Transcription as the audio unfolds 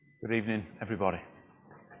Good evening, everybody.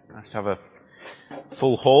 Nice to have a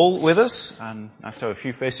full hall with us, and nice to have a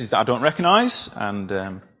few faces that I don't recognise,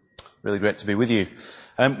 and really great to be with you.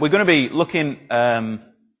 We're going to be looking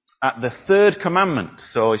at the third commandment.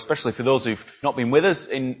 So especially for those who've not been with us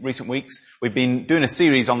in recent weeks, we've been doing a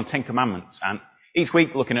series on the Ten Commandments, and each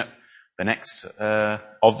week looking at the next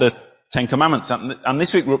of the Ten Commandments. And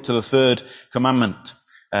this week we're up to the third commandment,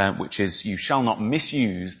 which is, you shall not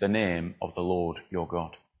misuse the name of the Lord your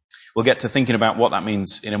God. We'll get to thinking about what that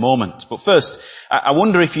means in a moment. But first, I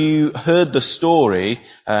wonder if you heard the story,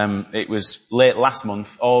 it was late last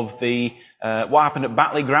month, of what happened at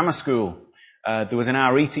Batley Grammar School. There was an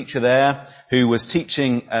RE teacher there who was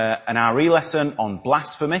teaching an RE lesson on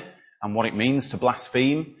blasphemy and what it means to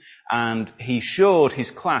blaspheme. And he showed his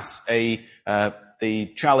class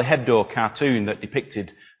the Charlie Hebdo cartoon that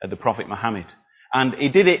depicted the Prophet Muhammad. And he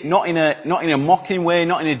did it not in a mocking way,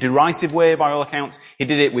 not in a derisive way by all accounts. He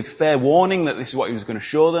did it with fair warning that this is what he was going to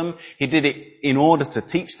show them. He did it in order to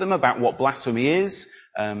teach them about what blasphemy is.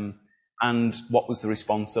 And what was the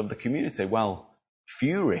response of the community? Well,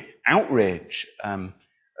 fury, outrage,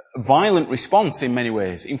 violent response in many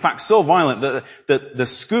ways. In fact, so violent that the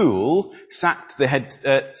school sacked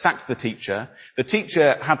the teacher. The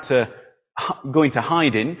teacher had to go into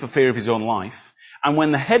hiding for fear of his own life. And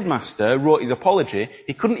when the headmaster wrote his apology,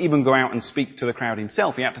 he couldn't even go out and speak to the crowd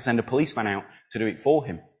himself. He had to send a policeman out to do it for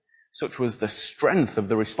him. Such was the strength of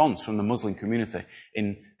the response from the Muslim community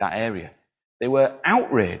in that area. They were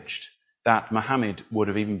outraged that Muhammad would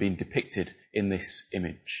have even been depicted in this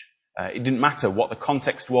image. It didn't matter what the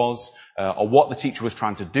context was or what the teacher was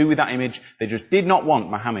trying to do with that image. They just did not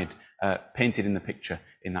want Muhammad painted in the picture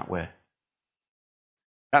in that way.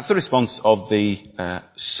 That's the response of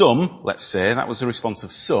some, let's say. That was the response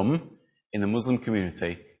of some in the Muslim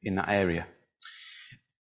community in that area.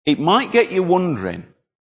 It might get you wondering,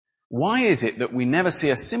 why is it that we never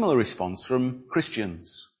see a similar response from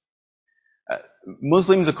Christians?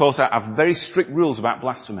 Muslims, of course, have very strict rules about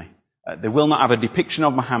blasphemy. They will not have a depiction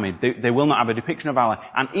of Muhammad. They will not have a depiction of Allah.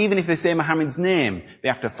 And even if they say Muhammad's name, they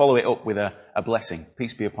have to follow it up with a blessing.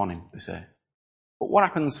 Peace be upon him, they say. But what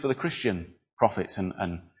happens for the Christian prophets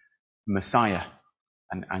and Messiah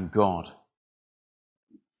and God?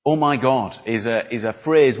 Oh my God is a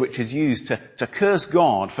phrase which is used to curse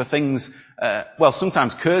God for things,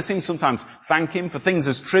 sometimes curse him, sometimes thank him for things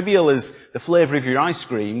as trivial as the flavour of your ice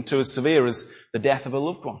cream to as severe as the death of a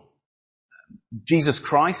loved one. Jesus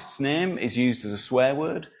Christ's name is used as a swear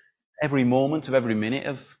word every moment of every minute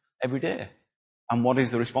of every day. And what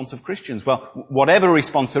is the response of Christians? Well, whatever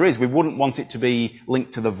response there is, we wouldn't want it to be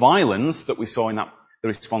linked to the violence that we saw in the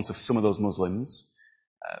response of some of those Muslims.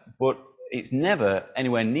 But it's never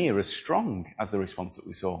anywhere near as strong as the response that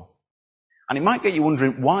we saw. And it might get you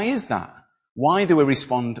wondering, why is that? Why do we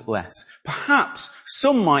respond less? Perhaps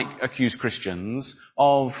some might accuse Christians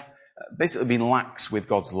of basically being lax with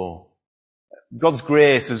God's law. God's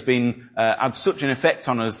grace has had such an effect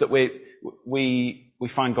on us that we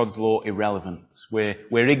find God's law irrelevant.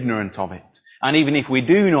 We're ignorant of it. And even if we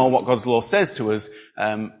do know what God's law says to us,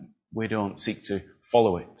 we don't seek to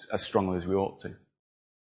follow it as strongly as we ought to.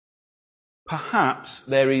 Perhaps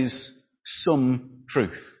there is some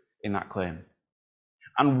truth in that claim.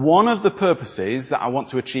 And one of the purposes that I want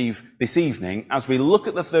to achieve this evening, as we look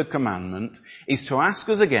at the third commandment, is to ask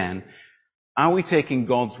us again, are we taking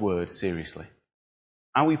God's word seriously?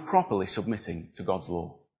 Are we properly submitting to God's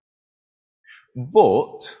law?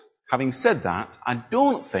 But, having said that, I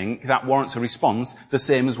don't think that warrants a response the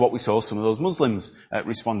same as what we saw some of those Muslims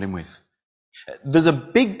responding with. There's a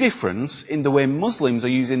big difference in the way Muslims are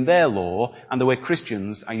using their law and the way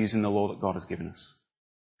Christians are using the law that God has given us.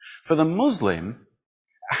 For the Muslim,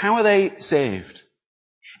 how are they saved?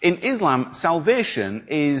 In Islam, salvation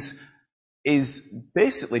is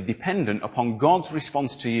basically dependent upon God's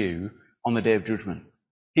response to you on the Day of Judgment.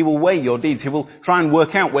 He will weigh your deeds. He will try and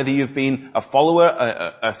work out whether you've been a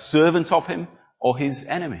follower, a servant of him, or his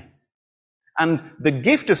enemy. And the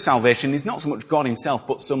gift of salvation is not so much God himself,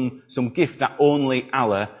 but some gift that only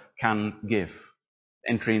Allah can give.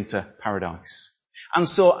 Entry into paradise. And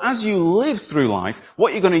so as you live through life,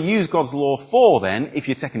 what you're going to use God's law for then, if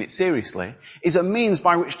you're taking it seriously, is a means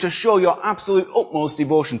by which to show your absolute utmost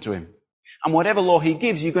devotion to him. And whatever law he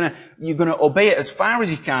gives, you're going to obey it as far as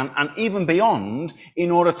you can and even beyond in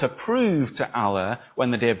order to prove to Allah when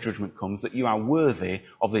the Day of Judgment comes that you are worthy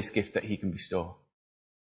of this gift that he can bestow.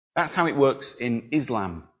 That's how it works in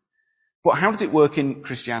Islam. But how does it work in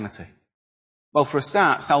Christianity? Well, for a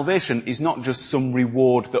start, salvation is not just some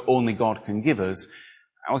reward that only God can give us.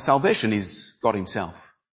 Our salvation is God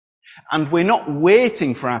himself. And we're not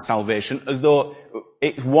waiting for our salvation as though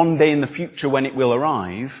it's one day in the future when it will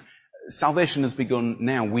arrive. Salvation has begun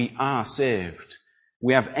now. We are saved.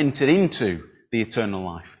 We have entered into the eternal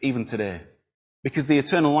life, even today. Because the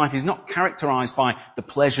eternal life is not characterized by the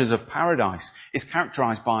pleasures of paradise. It's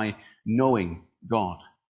characterized by knowing God,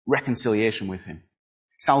 reconciliation with Him.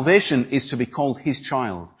 Salvation is to be called His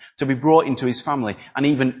child, to be brought into His family, and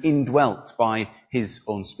even indwelt by His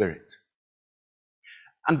own Spirit.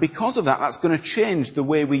 And because of that, that's going to change the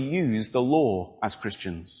way we use the law as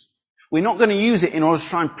Christians. We're not going to use it in order to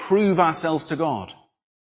try and prove ourselves to God.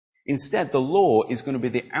 Instead, the law is going to be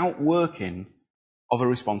the outworking of a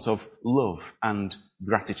response of love and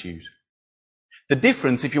gratitude. The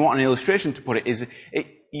difference, if you want an illustration to put it, is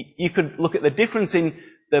you could look at the difference in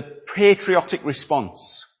the patriotic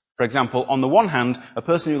response. For example, on the one hand, a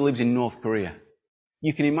person who lives in North Korea.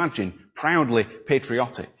 You can imagine proudly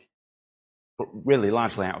patriotic, but really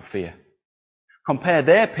largely out of fear. Compare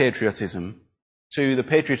their patriotism to the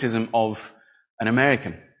patriotism of an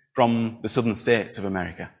American from the southern states of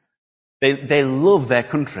America. They love their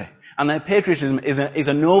country, and their patriotism is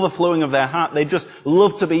an overflowing of their heart. They just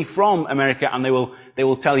love to be from America, and they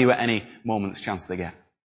will tell you at any moment's chance they get.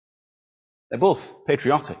 They're both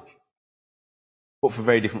patriotic, but for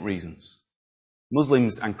very different reasons.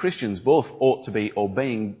 Muslims and Christians both ought to be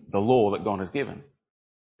obeying the law that God has given,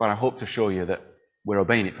 but I hope to show you that we're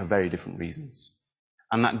obeying it for very different reasons.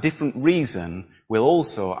 And that different reason will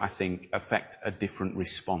also, I think, affect a different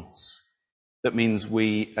response. That means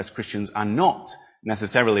we, as Christians, are not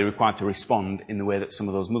necessarily required to respond in the way that some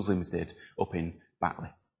of those Muslims did up in Batley.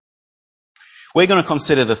 We're going to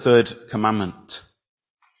consider the third commandment.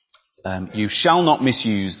 You shall not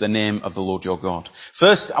misuse the name of the Lord your God.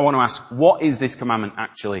 First, I want to ask, what is this commandment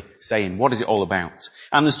actually saying? What is it all about?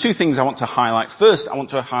 And there's two things I want to highlight. First, I want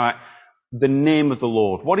to highlight the name of the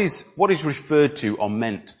Lord. What is referred to or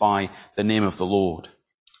meant by the name of the Lord?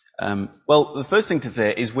 Well, the first thing to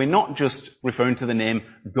say is we're not just referring to the name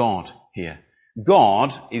God here.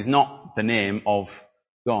 God is not the name of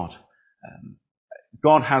God.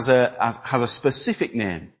 God has a specific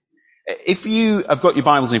name. If you have got your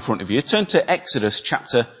Bibles in front of you, turn to Exodus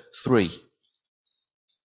chapter 3.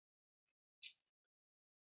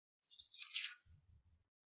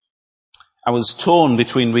 I was torn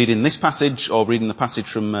between reading this passage or reading the passage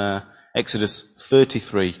from Exodus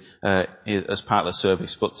 33 as part of the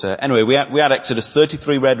service. But anyway, we had Exodus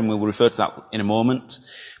 33 read, and we'll refer to that in a moment.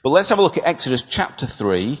 But let's have a look at Exodus chapter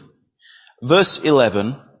 3, verse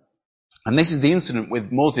 11. And this is the incident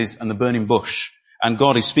with Moses and the burning bush. And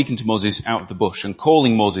God is speaking to Moses out of the bush and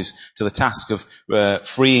calling Moses to the task of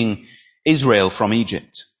freeing Israel from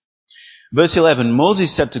Egypt. Verse 11,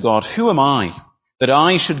 Moses said to God, "Who am I that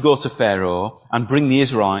I should go to Pharaoh and bring the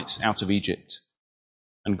Israelites out of Egypt?"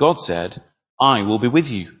 And God said, "I will be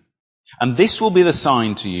with you. And this will be the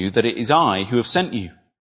sign to you that it is I who have sent you.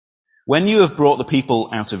 When you have brought the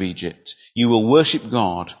people out of Egypt, you will worship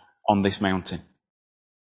God on this mountain."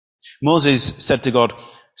 Moses said to God,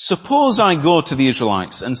 "Suppose I go to the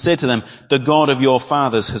Israelites and say to them, 'The God of your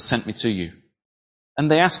fathers has sent me to you.' And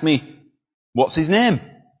they ask me, 'What's his name?'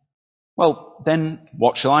 Well, then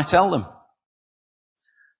what shall I tell them?"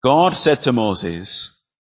 God said to Moses,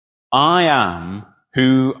 "I am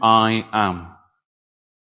who I am."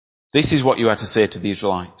 This is what you are to say to the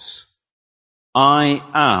Israelites. "I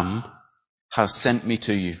am has sent me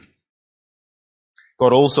to you."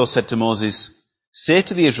 God also said to Moses, "Say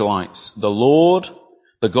to the Israelites, 'The Lord,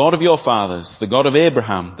 the God of your fathers, the God of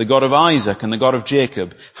Abraham, the God of Isaac, and the God of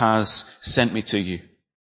Jacob has sent me to you.'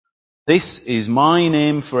 This is my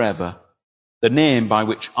name forever, the name by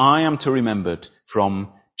which I am to be remembered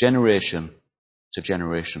from generation to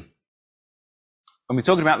generation." When we're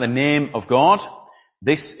talking about the name of God,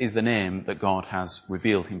 this is the name that God has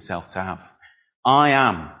revealed himself to have. I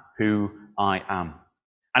am who I am.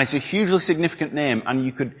 And it's a hugely significant name, and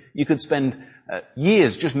you could spend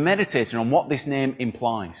years just meditating on what this name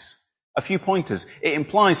implies. A few pointers. It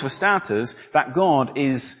implies, for starters, that God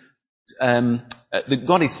is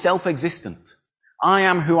self-existent. I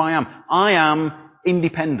am who I am. I am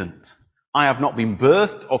independent. I have not been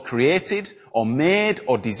birthed or created or made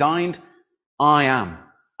or designed. I am,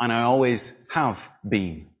 and I always have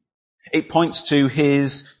been. It points to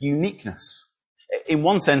his uniqueness. In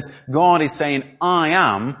one sense, God is saying, "I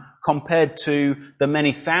am," compared to the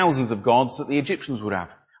many thousands of gods that the Egyptians would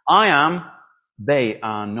have. I am, they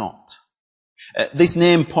are not. This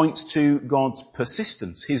name points to God's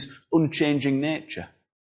persistence, his unchanging nature.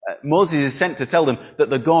 Moses is sent to tell them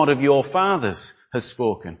that the God of your fathers has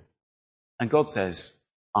spoken. And God says,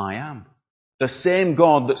 "I am." The same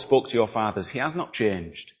God that spoke to your fathers, he has not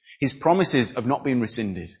changed. His promises have not been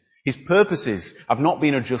rescinded. His purposes have not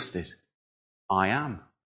been adjusted. I am.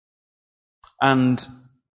 And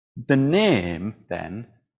the name, then,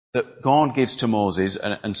 that God gives to Moses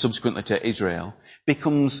and subsequently to Israel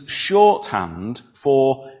becomes shorthand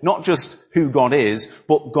for not just who God is,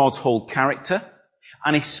 but God's whole character,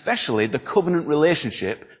 and especially the covenant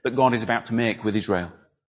relationship that God is about to make with Israel.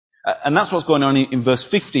 And that's what's going on in verse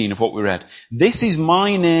 15 of what we read. This is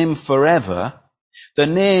my name forever, the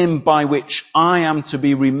name by which I am to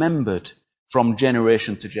be remembered from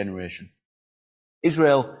generation to generation.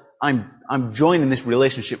 Israel, I'm joining this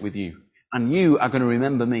relationship with you, and you are going to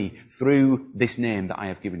remember me through this name that I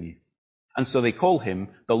have given you. And so they call him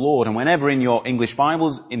the Lord. And whenever in your English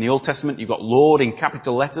Bibles, in the Old Testament, you've got Lord in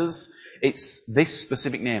capital letters, it's this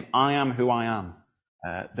specific name, I am who I am,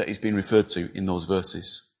 that is being referred to in those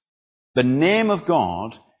verses. The name of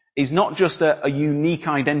God is not just a unique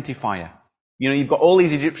identifier. You know, you've got all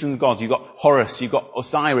these Egyptian gods. You've got Horus, you've got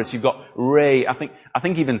Osiris, you've got Re. I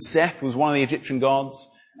think even Seth was one of the Egyptian gods.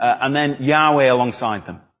 And then Yahweh alongside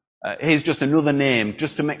them. Here's just another name,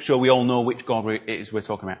 just to make sure we all know which God it is we're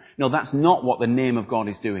talking about. No, that's not what the name of God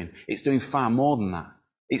is doing. It's doing far more than that.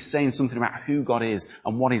 It's saying something about who God is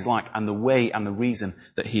and what He's like and the way and the reason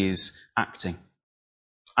that He is acting.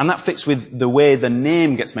 And that fits with the way the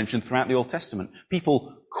name gets mentioned throughout the Old Testament.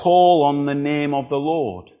 People call on the name of the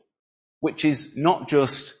Lord, which is not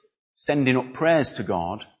just sending up prayers to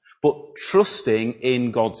God, but trusting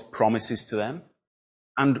in God's promises to them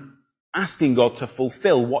and asking God to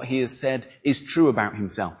fulfill what He has said is true about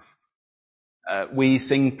Himself. We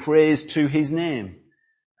sing praise to His name.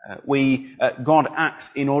 God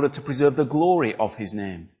acts in order to preserve the glory of His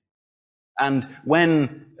name. And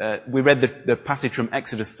when we read the passage from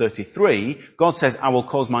Exodus 33, God says, I will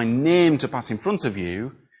cause my name to pass in front of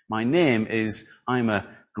you. My name is, I'm a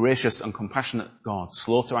gracious and compassionate God,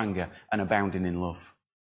 slow to anger and abounding in love.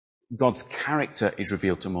 God's character is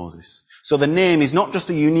revealed to Moses. So the name is not just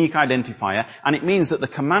a unique identifier, and it means that the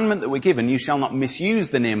commandment that we're given, you shall not misuse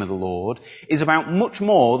the name of the Lord, is about much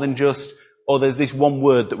more than just, there's this one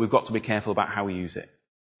word that we've got to be careful about how we use it.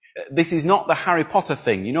 This is not the Harry Potter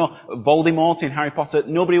thing. You know, Voldemort in Harry Potter,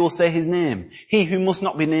 nobody will say his name. He who must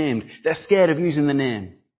not be named. They're scared of using the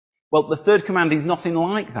name. Well, the third command is nothing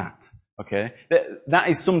like that. Okay? That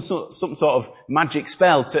is some sort of magic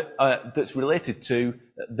spell that's related to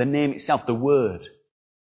the name itself, the word.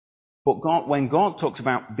 But when God talks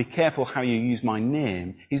about be careful how you use my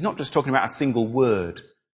name, He's not just talking about a single word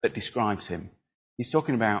that describes Him. He's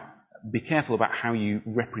talking about be careful about how you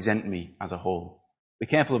represent me as a whole. Be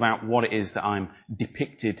careful about what it is that I'm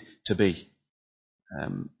depicted to be.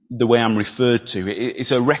 The way I'm referred to.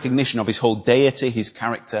 It's a recognition of His whole deity, His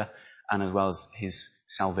character, and as well as His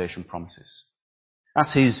salvation promises.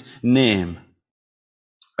 That's His name.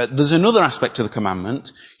 There's another aspect to the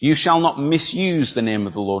commandment. You shall not misuse the name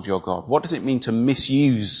of the Lord your God. What does it mean to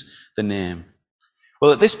misuse the name?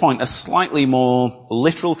 Well, at this point, a slightly more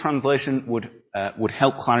literal translation would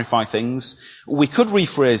help clarify things. We could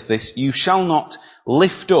rephrase this, you shall not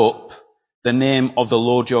lift up the name of the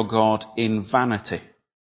Lord your God in vanity.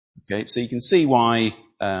 Okay, so you can see why,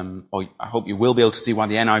 or I hope you will be able to see why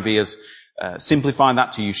the NIV has simplified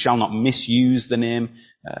that to you shall not misuse the name.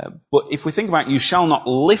 But if we think about you shall not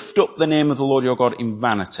lift up the name of the Lord your God in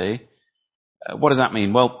vanity, what does that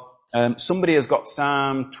mean? Well, somebody has got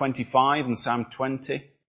Psalm 25 and Psalm 20.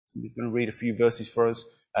 Somebody's going to read a few verses for us.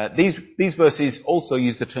 These verses also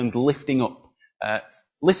use the terms lifting up.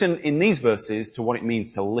 Listen in these verses to what it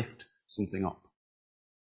means to lift something up.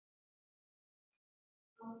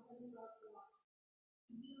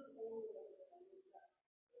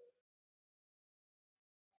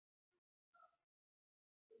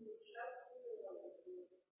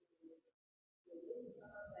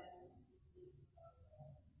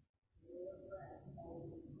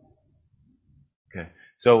 Okay.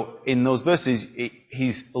 So in those verses,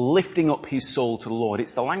 he's lifting up his soul to the Lord.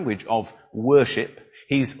 It's the language of worship.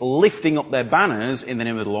 He's lifting up their banners in the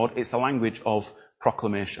name of the Lord. It's the language of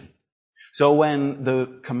proclamation. So when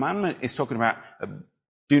the commandment is talking about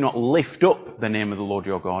do not lift up the name of the Lord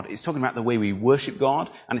your God, it's talking about the way we worship God,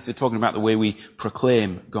 and it's talking about the way we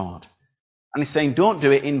proclaim God. And he's saying don't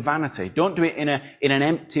do it in vanity. Don't do it in an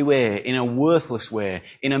empty way, in a worthless way,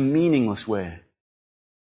 in a meaningless way.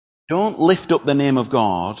 Don't lift up the name of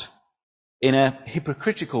God in a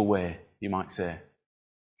hypocritical way, you might say.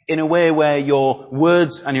 In a way where your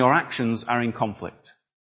words and your actions are in conflict.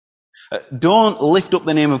 Don't lift up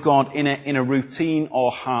the name of God in a routine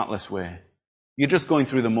or heartless way. You're just going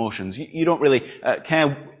through the motions. You don't really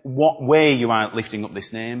care what way you are lifting up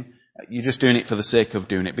this name. You're just doing it for the sake of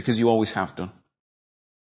doing it, because you always have done.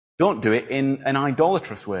 Don't do it in an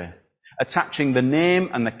idolatrous way, attaching the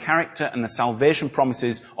name and the character and the salvation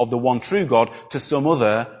promises of the one true God to some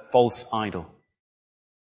other false idol.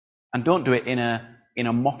 And don't do it in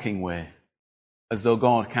a mocking way, as though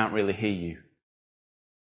God can't really hear you.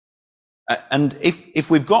 And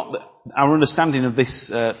if we've got our understanding of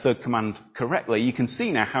this third command correctly, you can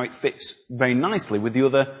see now how it fits very nicely with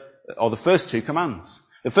the first two commands.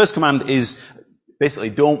 The first command is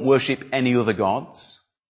basically don't worship any other gods.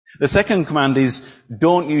 The second command is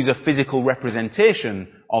don't use a physical representation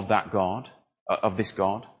of that God, of this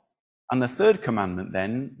God. And the third commandment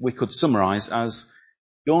then we could summarize as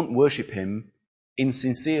don't worship him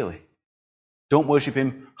insincerely. Don't worship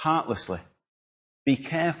him heartlessly. Be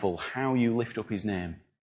careful how you lift up his name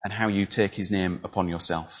and how you take his name upon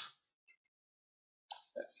yourself.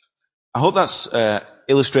 I hope that's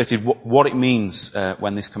illustrated what it means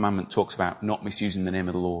when this commandment talks about not misusing the name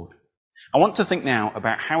of the Lord. I want to think now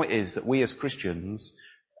about how it is that we as Christians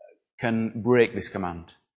can break this command.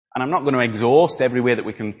 And I'm not going to exhaust every way that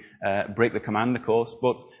we can break the command, of course,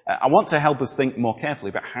 but I want to help us think more carefully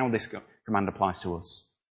about how this command applies to us.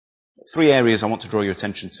 3 areas I want to draw your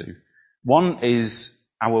attention to. One is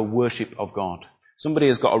our worship of God. Somebody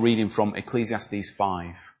has got a reading from Ecclesiastes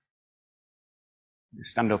 5.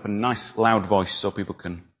 Stand up in a nice loud voice so people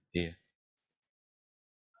can hear.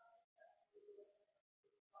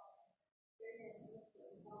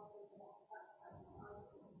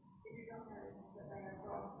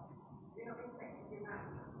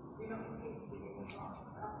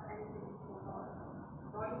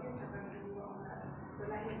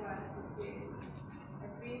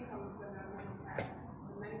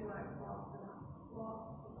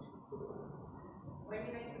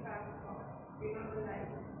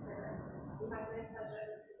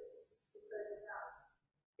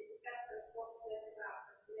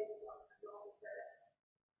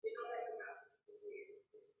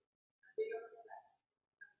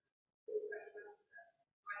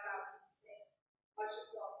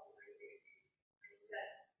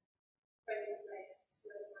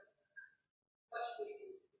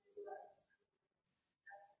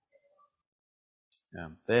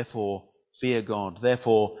 Therefore, fear God.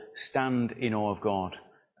 Therefore, stand in awe of God.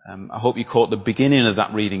 I hope you caught the beginning of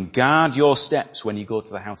that reading. Guard your steps when you go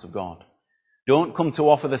to the house of God. Don't come to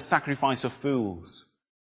offer the sacrifice of fools.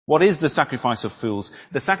 What is the sacrifice of fools?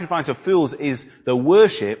 The sacrifice of fools is the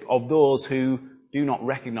worship of those who do not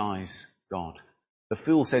recognize God. The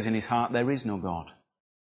fool says in his heart, there is no God.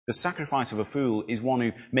 The sacrifice of a fool is one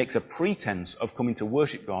who makes a pretense of coming to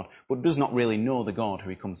worship God, but does not really know the God who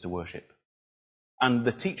he comes to worship. And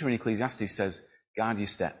the teacher in Ecclesiastes says, guard your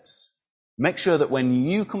steps. Make sure that when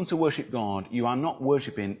you come to worship God, you are not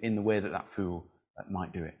worshipping in the way that fool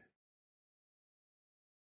might do it.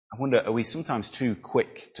 I wonder, are we sometimes too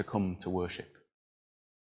quick to come to worship?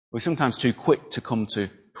 We're sometimes too quick to come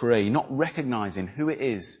to pray, not recognizing who it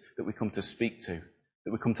is that we come to speak to,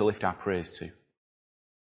 that we come to lift our praise to.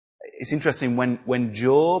 It's interesting, when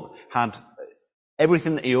Job had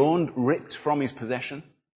everything that he owned ripped from his possession,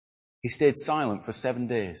 he stayed silent for 7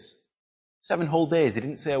 days. 7 whole days, he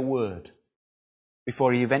didn't say a word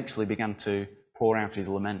before he eventually began to pour out his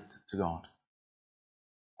lament to God.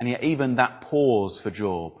 And yet even that pause for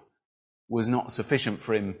Job was not sufficient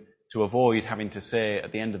for him to avoid having to say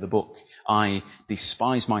at the end of the book, I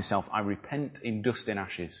despise myself, I repent in dust and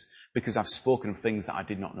ashes, because I've spoken of things that I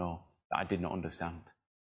did not know, that I did not understand.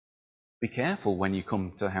 Be careful when you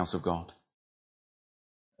come to the house of God.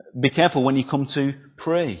 Be careful when you come to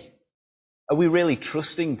pray. Are we really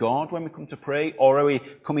trusting God when we come to pray, or are we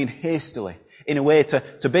coming hastily in a way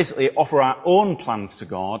to basically offer our own plans to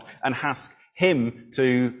God and ask him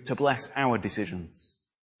to bless our decisions,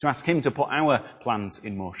 to ask him to put our plans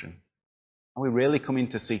in motion? Are we really coming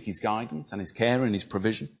to seek his guidance and his care and his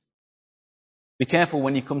provision? Be careful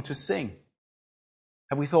when you come to sing.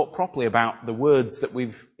 Have we thought properly about the words that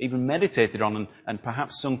we've even meditated on and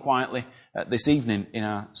perhaps sung quietly this evening in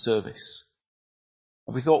our service?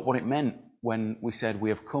 Have we thought what it meant when we said we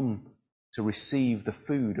have come to receive the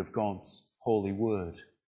food of God's holy word?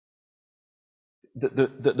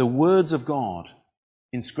 The words of God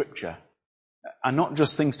in Scripture are not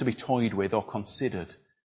just things to be toyed with or considered.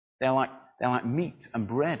 They're like meat and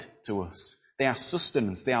bread to us. They are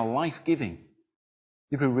sustenance. They are life-giving.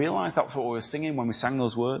 Did we realise that's what we were singing when we sang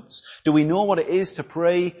those words? Do we know what it is to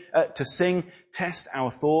pray, to sing, test our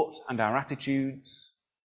thoughts and our attitudes?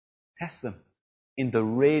 Test them in the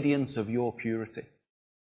radiance of your purity.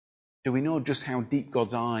 Do we know just how deep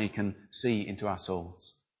God's eye can see into our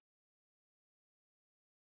souls?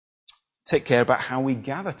 Take care about how we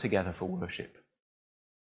gather together for worship.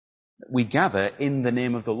 We gather in the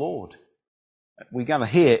name of the Lord. We gather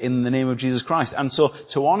here in the name of Jesus Christ. And so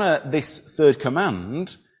to honour this third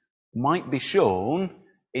command might be shown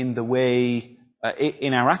in the way,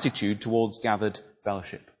 in our attitude towards gathered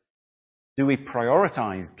fellowship. Do we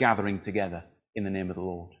prioritise gathering together in the name of the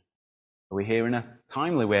Lord? Are we here in a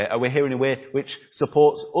timely way? Are we here in a way which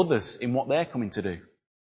supports others in what they're coming to do?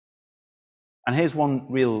 And here's one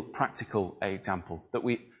real practical example that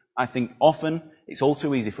I think often it's all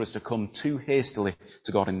too easy for us to come too hastily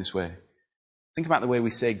to God in this way. Think about the way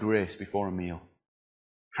we say grace before a meal.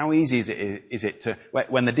 How easy is it to,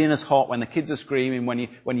 when the dinner's hot, when the kids are screaming,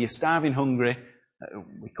 when you're starving hungry,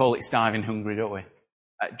 we call it starving hungry, don't we?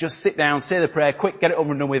 Just sit down, say the prayer, quick, get it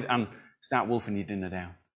over and done with, and start wolfing your dinner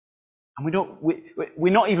down. And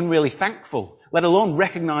we're not even really thankful, let alone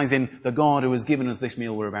recognising the God who has given us this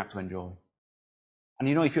meal we're about to enjoy. And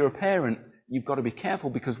if you're a parent, you've got to be careful,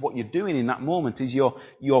 because what you're doing in that moment is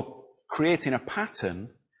you're creating a pattern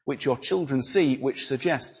which your children see, which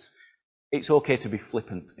suggests it's okay to be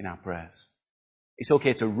flippant in our prayers. It's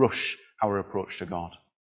okay to rush our approach to God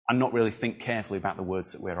and not really think carefully about the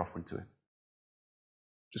words that we're offering to Him.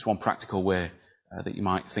 Just one practical way that you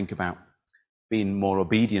might think about being more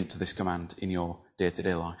obedient to this command in your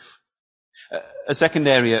day-to-day life.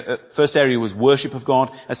 First area was worship of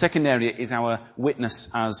God. A second area is our witness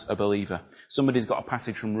as a believer. Somebody's got a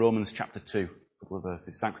passage from Romans chapter 2, a couple of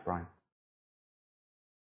verses. Thanks, Brian.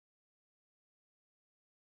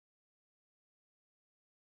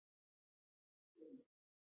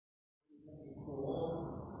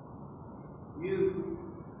 You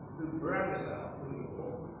who brag about the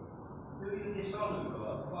law, do you dishonour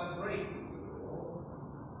God by breaking the law?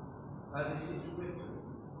 As it is written,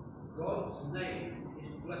 God's name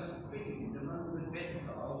is blasphemed among the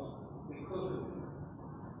Gentiles because of you.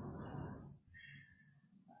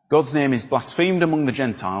 God's name is blasphemed among the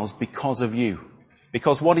Gentiles because of you.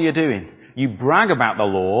 Because what are you doing? You brag about the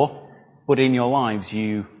law, but in your lives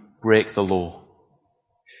you break the law.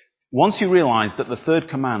 Once you realise that the third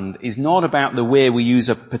command is not about the way we use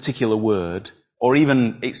a particular word, or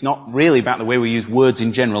even it's not really about the way we use words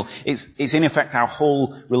in general, it's in effect our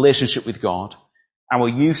whole relationship with God, our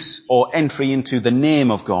use or entry into the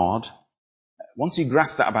name of God. Once you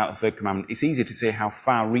grasp that about the third commandment, it's easy to see how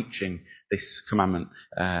far-reaching this commandment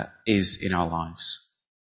is in our lives.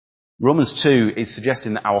 Romans 2 is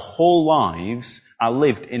suggesting that our whole lives are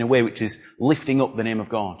lived in a way which is lifting up the name of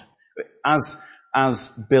God.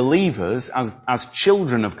 As believers, as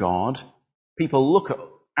children of God, people look at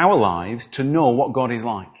our lives to know what God is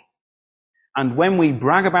like. And when we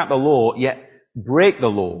brag about the law, yet break the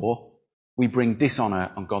law, we bring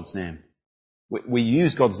dishonour on God's name. We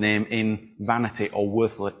use God's name in vanity or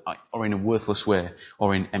worthless, or in a worthless way,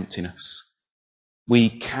 or in emptiness. We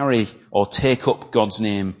carry or take up God's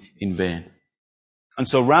name in vain. And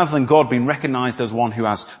so rather than God being recognised as one who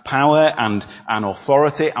has power and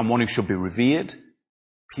authority and one who should be revered,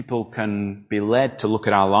 people can be led to look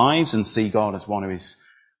at our lives and see God as one who is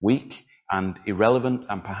weak and irrelevant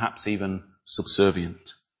and perhaps even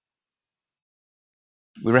subservient.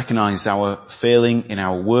 We recognise our failing in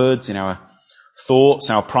our words, in our thoughts,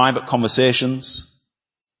 our private conversations.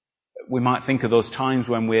 We might think of those times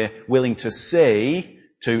when we're willing to say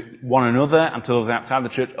to one another and to those outside the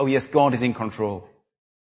church, oh yes, God is in control.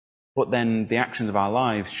 But then the actions of our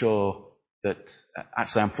lives show that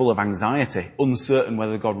actually I'm full of anxiety, uncertain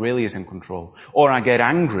whether God really is in control. Or I get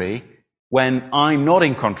angry when I'm not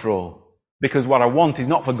in control, because what I want is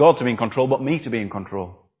not for God to be in control, but me to be in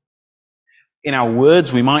control. In our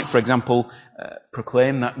words, we might, for example,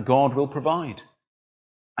 proclaim that God will provide.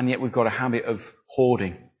 And yet we've got a habit of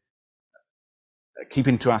hoarding,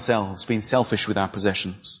 keeping to ourselves, being selfish with our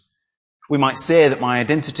possessions. We might say that my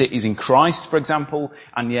identity is in Christ, for example,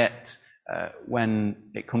 and yet when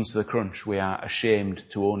it comes to the crunch, we are ashamed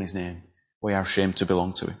to own His name. We are ashamed to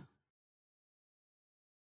belong to Him.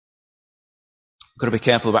 We've got to be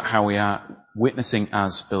careful about how we are witnessing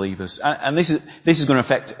as believers. And this is going to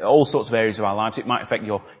affect all sorts of areas of our lives. It might affect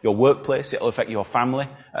your workplace. It'll affect your family.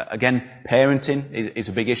 Again, parenting is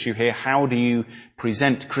a big issue here. How do you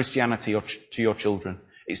present Christianity to your children?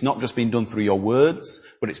 It's not just been done through your words,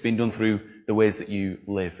 but it's been done through the ways that you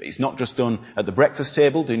live. It's not just done at the breakfast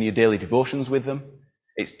table, doing your daily devotions with them.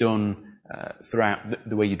 It's done throughout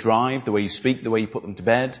the way you drive, the way you speak, the way you put them to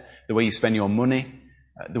bed, the way you spend your money,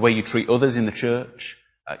 the way you treat others in the church.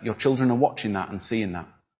 Your children are watching that and seeing that.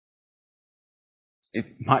 It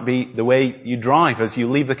might be the way you drive as you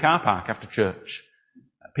leave the car park after church.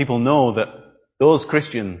 People know that those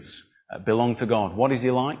Christians belong to God. What is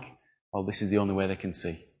He like? Well, this is the only way they can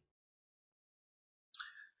see.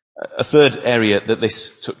 A third area that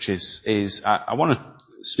this touches is, I want to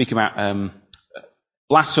speak about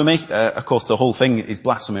blasphemy. Of course, the whole thing is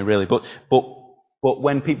blasphemy, really, but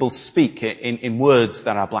when people speak in words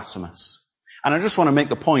that are blasphemous. And I just want to make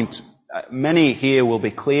the point, many here will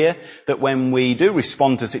be clear that when we do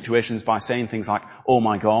respond to situations by saying things like, "Oh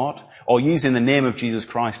my God," or using the name of Jesus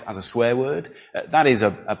Christ as a swear word, that is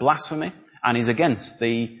a blasphemy and is against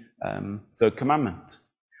the third commandment.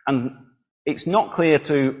 And it's not clear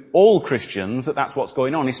to all Christians that that's what's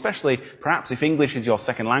going on, especially perhaps if English is your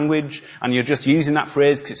second language and you're just using that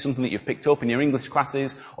phrase because it's something that you've picked up in your English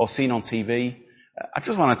classes or seen on TV. I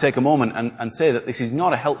just want to take a moment and say that this is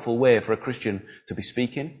not a helpful way for a Christian to be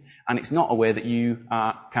speaking, and it's not a way that you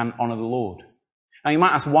can honour the Lord. Now you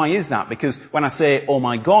might ask, why is that? Because when I say, "Oh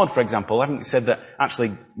my God," for example, I haven't said that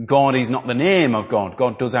actually God is not the name of God.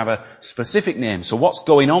 God does have a specific name. So what's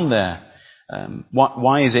going on there?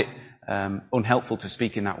 Why is it unhelpful to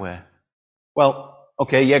speak in that way? Well,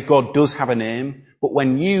 okay, yeah, God does have a name, but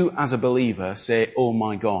when you as a believer say, "Oh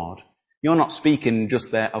my God," you're not speaking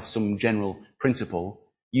just there of some general principle.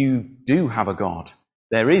 You do have a God.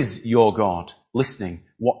 There is your God listening,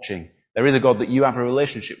 watching. There is a God that you have a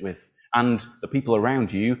relationship with, and the people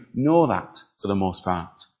around you know that for the most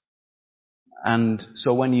part. And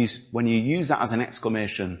so when you use that as an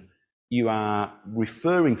exclamation, you are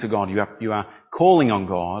referring to God. You are calling on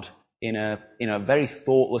God in a very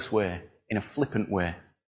thoughtless way, in a flippant way.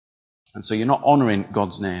 And so you're not honouring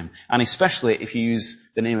God's name. And especially if you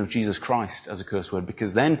use the name of Jesus Christ as a curse word,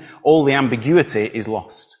 because then all the ambiguity is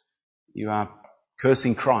lost. You are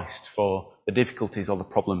cursing Christ for the difficulties or the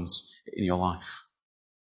problems in your life.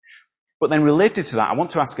 But then related to that, I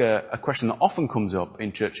want to ask a question that often comes up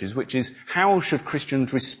in churches, which is, how should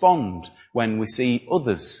Christians respond when we see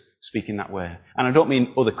others speaking that way? And I don't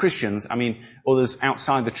mean other Christians, I mean others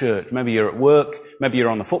outside the church. Maybe you're at work, maybe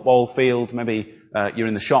you're on the football field, maybe you're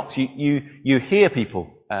in the shops. You hear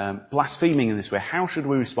people blaspheming in this way. How should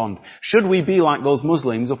we respond? Should we be like those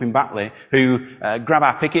Muslims up in Batley who grab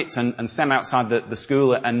our pickets and stand outside the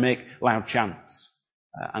school and make loud chants?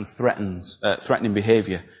 And threatening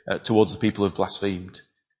behaviour towards the people who've blasphemed.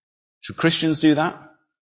 Should Christians do that?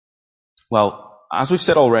 Well, as we've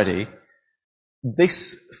said already,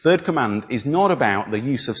 this third command is not about the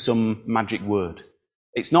use of some magic word.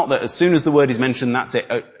 It's not that as soon as the word is mentioned, that's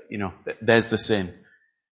it, there's the sin.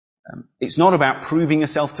 It's not about proving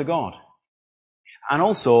yourself to God. And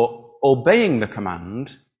also, obeying the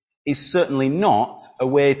command is certainly not a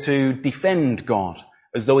way to defend God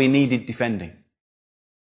as though he needed defending.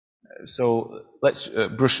 So let's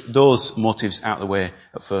brush those motives out of the way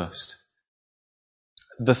at first.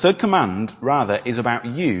 The third command, rather, is about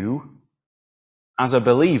you, as a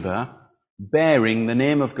believer, bearing the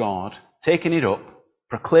name of God, taking it up,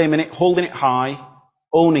 proclaiming it, holding it high,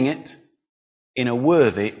 owning it in a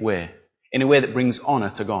worthy way, in a way that brings honour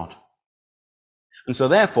to God. And so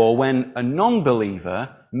therefore, when a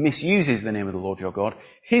non-believer misuses the name of the Lord your God,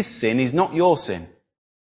 his sin is not your sin.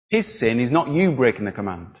 His sin is not you breaking the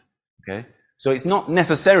command. Okay? So it's not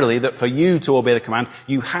necessarily that for you to obey the command,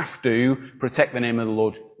 you have to protect the name of the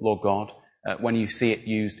Lord God when you see it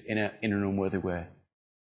used in an unworthy way.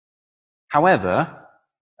 However,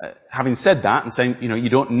 having said that and saying, you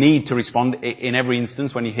don't need to respond in every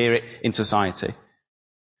instance when you hear it in society,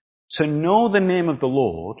 to know the name of the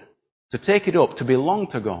Lord, to take it up, to belong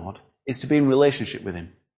to God, is to be in relationship with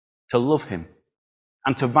him, to love him,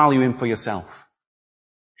 and to value him for yourself.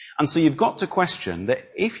 And so you've got to question that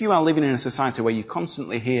if you are living in a society where you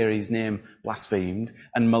constantly hear his name blasphemed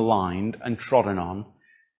and maligned and trodden on,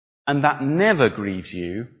 and that never grieves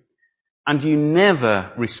you, and you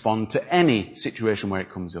never respond to any situation where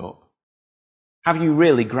it comes up, have you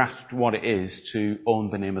really grasped what it is to own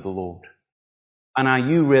the name of the Lord? And are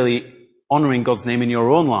you really honouring God's name in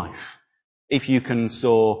your own life if you can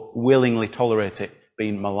so willingly tolerate it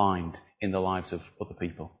being maligned in the lives of other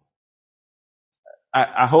people?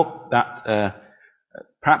 I hope that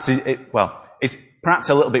perhaps it's perhaps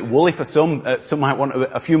a little bit woolly for some. Some might want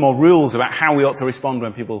a few more rules about how we ought to respond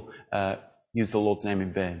when people use the Lord's name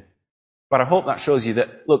in vain. But I hope that shows you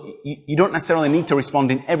that, look, you don't necessarily need to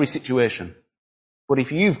respond in every situation. But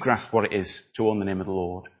if you've grasped what it is to own the name of the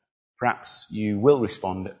Lord, perhaps you will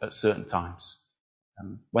respond at certain times.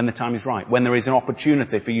 When the time is right. When there is an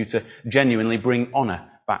opportunity for you to genuinely bring honour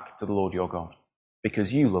back to the Lord your God.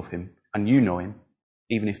 Because you love him and you know him,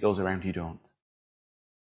 even if those around you don't.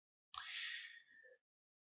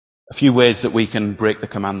 A few ways that we can break the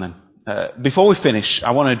command then. Before we finish,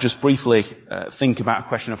 I want to just briefly think about a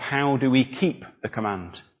question of how do we keep the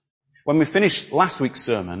command. When we finished last week's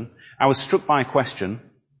sermon, I was struck by a question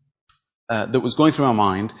that was going through my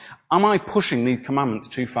mind, am I pushing these commandments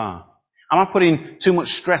too far? Am I putting too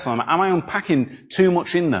much stress on them? Am I unpacking too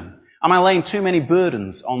much in them? Am I laying too many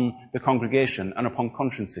burdens on the congregation and upon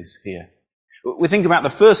consciences here? We think about the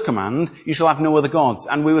first command, you shall have no other gods.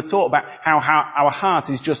 And we were taught about how our heart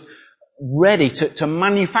is just ready to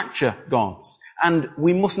manufacture gods. And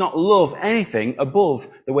we must not love anything above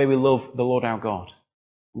the way we love the Lord our God.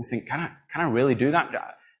 And we think, can I really do that?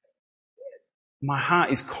 My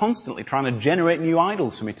heart is constantly trying to generate new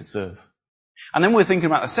idols for me to serve. And then we're thinking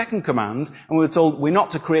about the second command, and we're told we're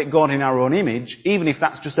not to create God in our own image, even if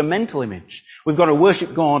that's just a mental image. We've got to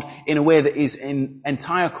worship God in a way that is in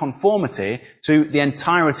entire conformity to the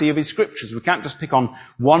entirety of His Scriptures. We can't just pick on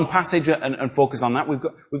one passage and focus on that.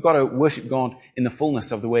 We've got to worship God in the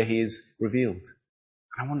fullness of the way He is revealed.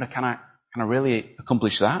 And I wonder, can I really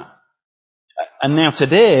accomplish that? And now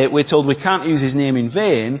today, we're told we can't use His name in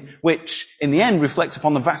vain, which in the end reflects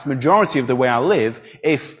upon the vast majority of the way I live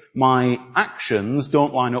if my actions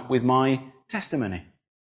don't line up with my testimony.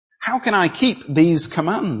 How can I keep these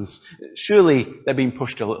commands? Surely they're being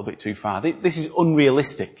pushed a little bit too far. This is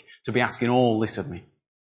unrealistic to be asking all this of me.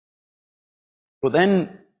 But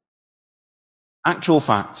then, actual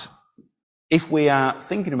fact, if we are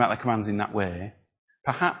thinking about the commands in that way,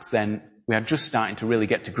 perhaps then we are just starting to really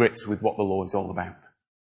get to grips with what the law is all about.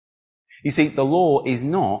 You see, the law is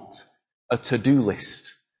not a to-do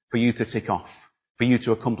list for you to tick off, for you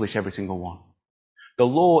to accomplish every single one. The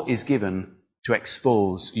law is given to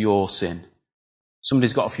expose your sin.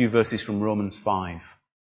 Somebody's got a few verses from Romans 5.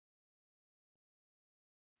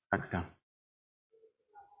 Thanks, Dan.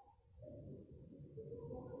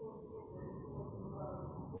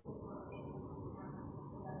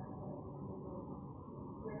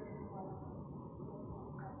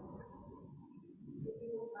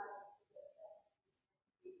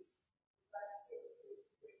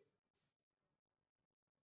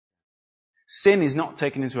 Sin is not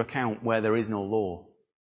taken into account where there is no law.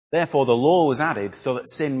 Therefore, the law was added so that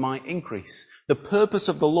sin might increase. The purpose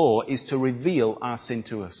of the law is to reveal our sin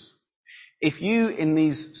to us. If you, in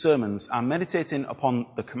these sermons, are meditating upon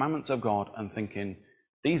the commandments of God and thinking,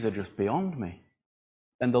 these are just beyond me,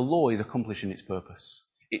 then the law is accomplishing its purpose.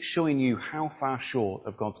 It's showing you how far short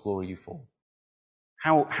of God's glory you fall.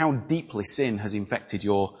 How deeply sin has infected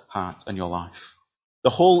your heart and your life. The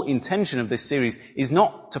whole intention of this series is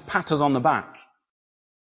not to pat us on the back,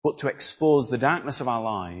 but to expose the darkness of our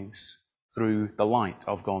lives through the light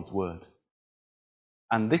of God's Word.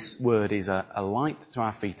 And this Word is a light to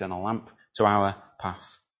our feet and a lamp to our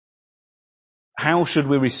path. How should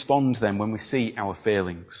we respond then when we see our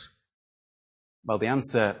failings? Well, the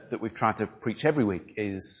answer that we've tried to preach every week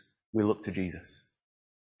is we look to Jesus.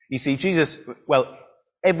 You see, Jesus,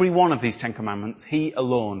 every one of these 10 commandments, He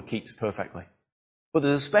alone keeps perfectly. But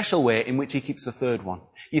there's a special way in which He keeps the third one.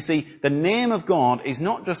 You see, the name of God is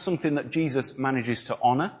not just something that Jesus manages to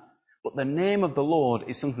honour, but the name of the Lord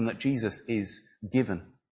is something that Jesus is given.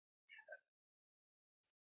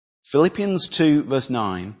 Philippians 2 verse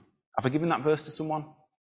 9. Have I given that verse to someone?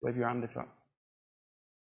 Wave your hand if that.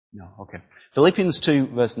 No, okay. Philippians 2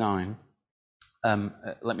 verse 9.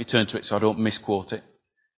 Let me turn to it so I don't misquote it.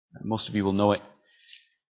 Most of you will know it.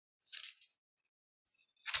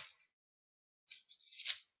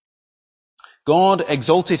 God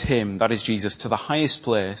exalted Him, that is Jesus, to the highest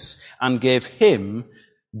place and gave Him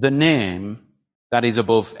the name that is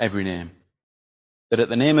above every name. That at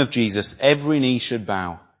the name of Jesus every knee should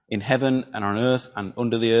bow, in heaven and on earth and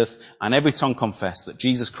under the earth, and every tongue confess that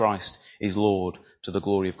Jesus Christ is Lord, to the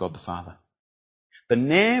glory of God the Father. The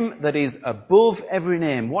name that is above every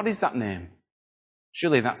name, what is that name?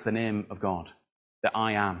 Surely that's the name of God, that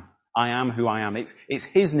I am. I am who I am. It's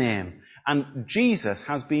His name. And Jesus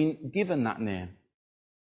has been given that name.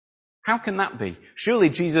 How can that be? Surely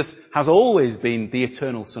Jesus has always been the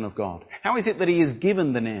eternal Son of God. How is it that He is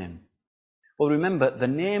given the name? Well, remember, the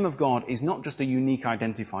name of God is not just a unique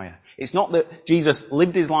identifier. It's not that Jesus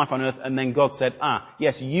lived His life on earth and then God said,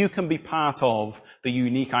 yes, you can be part of the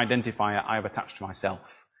unique identifier I have attached to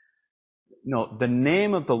myself. No, the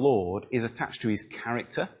name of the Lord is attached to His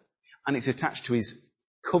character and it's attached to His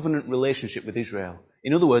covenant relationship with Israel.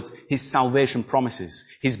 In other words, His salvation promises,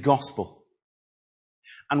 His gospel.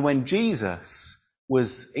 And when Jesus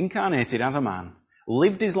was incarnated as a man,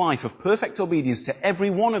 lived His life of perfect obedience to every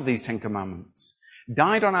one of these 10 commandments,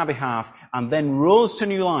 died on our behalf, and then rose to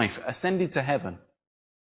new life, ascended to heaven,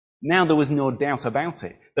 now there was no doubt about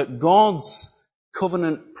it that God's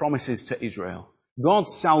covenant promises to Israel,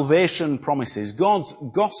 God's salvation promises, God's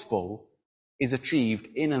gospel is achieved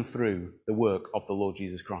in and through the work of the Lord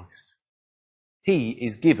Jesus Christ. He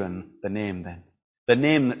is given the name then. The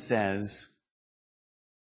name that says,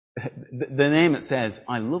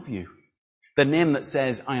 I love you. The name that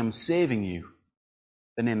says, I am saving you.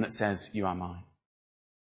 The name that says, you are mine.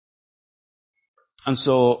 And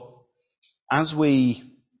so, as we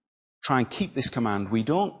try and keep this command, we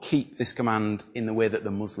don't keep this command in the way that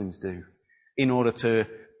the Muslims do, in order to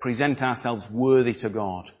present ourselves worthy to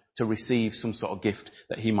God, to receive some sort of gift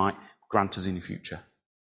that He might grant us in the future.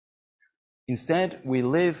 Instead, we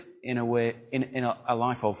live in a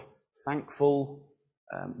life of thankful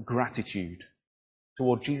gratitude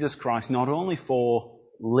toward Jesus Christ, not only for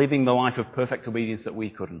living the life of perfect obedience that we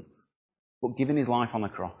couldn't, but giving His life on the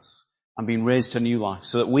cross and being raised to new life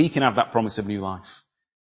so that we can have that promise of new life.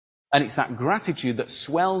 And it's that gratitude that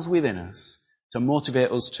swells within us to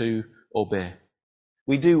motivate us to obey.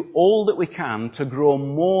 We do all that we can to grow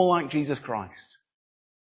more like Jesus Christ,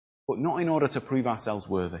 but not in order to prove ourselves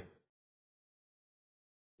worthy.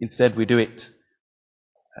 Instead, we do it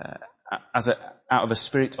out of a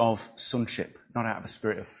spirit of sonship, not out of a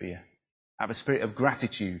spirit of fear. Out of a spirit of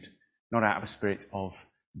gratitude, not out of a spirit of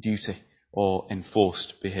duty or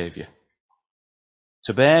enforced behaviour.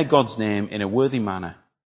 To bear God's name in a worthy manner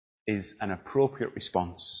is an appropriate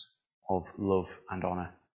response of love and honour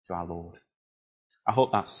to our Lord. I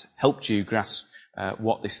hope that's helped you grasp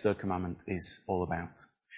what this third commandment is all about.